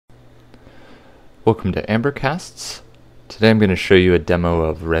Welcome to Ambercasts. Today I'm going to show you a demo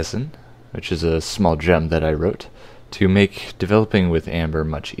of Resin, which is a small gem that I wrote to make developing with Amber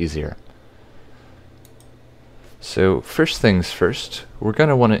much easier. So first things first, we're going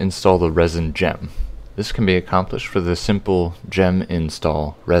to want to install the Resin gem. This can be accomplished with a simple gem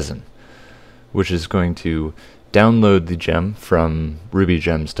install Resin, which is going to download the gem from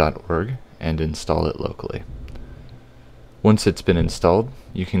rubygems.org and install it locally. Once it's been installed,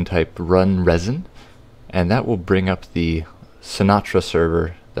 you can type run Resin, and that will bring up the Sinatra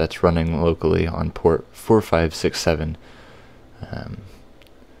server that's running locally on port 4567.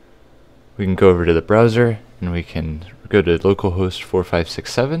 We can go over to the browser and we can go to localhost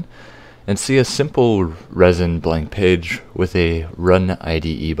 4567 and see a simple Resin blank page with a Run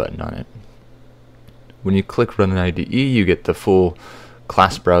IDE button on it. When you click Run IDE, you get the full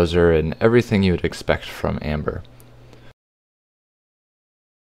class browser and everything you would expect from Amber.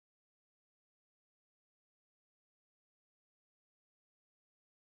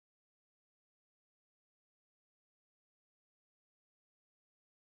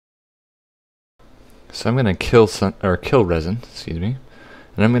 So I'm going to kill Resin, and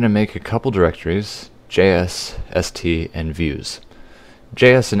I'm going to make a couple directories, JS, ST, and views.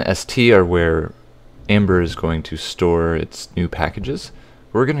 JS and ST are where Amber is going to store its new packages.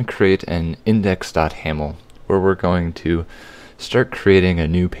 We're going to create an index.haml where we're going to start creating a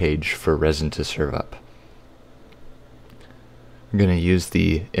new page for Resin to serve up. I'm going to use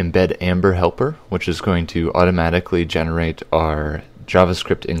the embed Amber helper, which is going to automatically generate our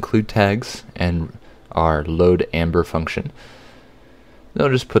JavaScript include tags and our load Amber function. They'll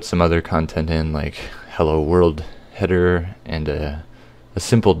just put some other content in, like hello world header and a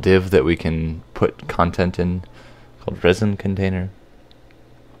simple div that we can put content in called Resin container.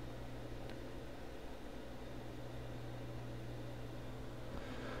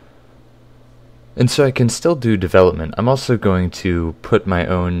 And so I can still do development. I'm also going to put my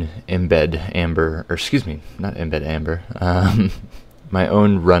own embed Amber, or excuse me, not embed Amber, my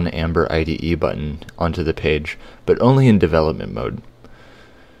own Run Amber IDE button onto the page, but only in development mode.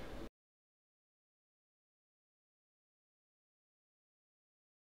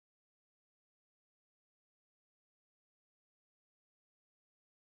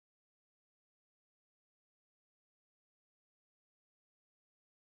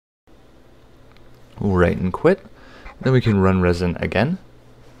 We'll write and quit. Then we can run Resin again.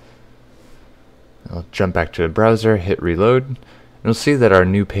 I'll jump back to the browser, hit reload, and we'll see that our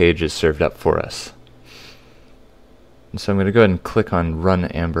new page is served up for us. And so I'm going to go ahead and click on Run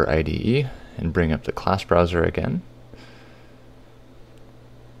Amber IDE and bring up the class browser again.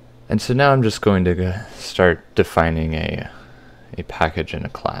 And so now I'm just going to start defining a package in a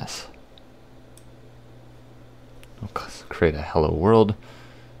class. I'll create a hello world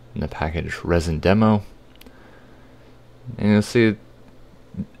in the package Resin demo. And you'll see,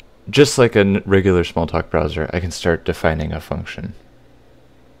 just like a regular Smalltalk browser, I can start defining a function.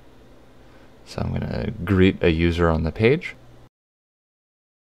 So I'm going to greet a user on the page.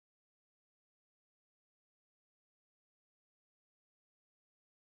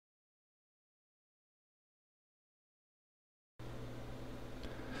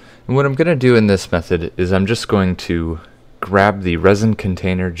 And what I'm going to do in this method is I'm just going to grab the Resin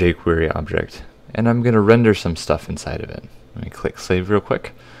container jQuery object, and I'm going to render some stuff inside of it. Let me click save real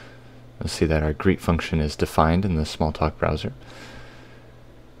quick. You'll see that our greet function is defined in the Smalltalk browser.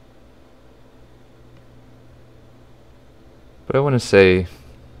 But I want to say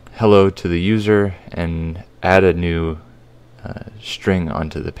hello to the user and add a new string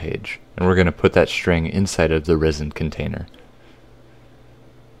onto the page. And we're going to put that string inside of the Resin container.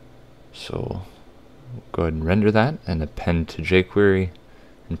 So we'll go ahead and render that and append to jQuery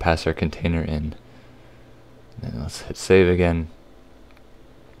and pass our container in. And let's hit save again.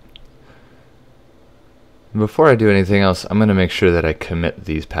 Before I do anything else, I'm going to make sure that I commit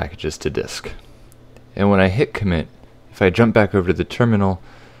these packages to disk. And when I hit commit, if I jump back over to the terminal,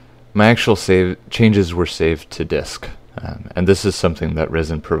 my actual changes were saved to disk. And this is something that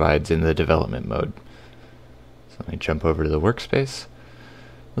Resin provides in the development mode. So let me jump over to the workspace.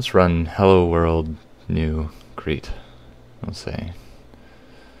 Let's run hello world new greet. We'll say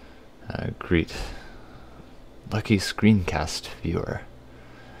greet lucky screencast viewer.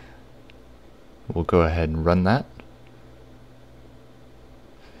 We'll go ahead and run that.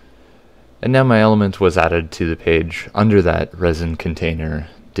 And now my element was added to the page under that Resin container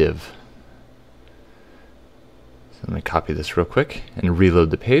div. So let me copy this real quick and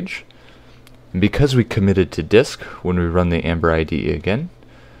reload the page. And because we committed to disk, when we run the Amber IDE again,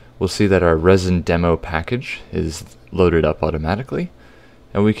 we'll see that our Resin demo package is loaded up automatically,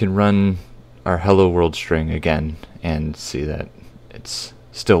 and we can run our hello world string again and see that it's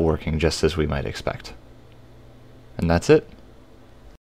still working just as we might expect. And that's it.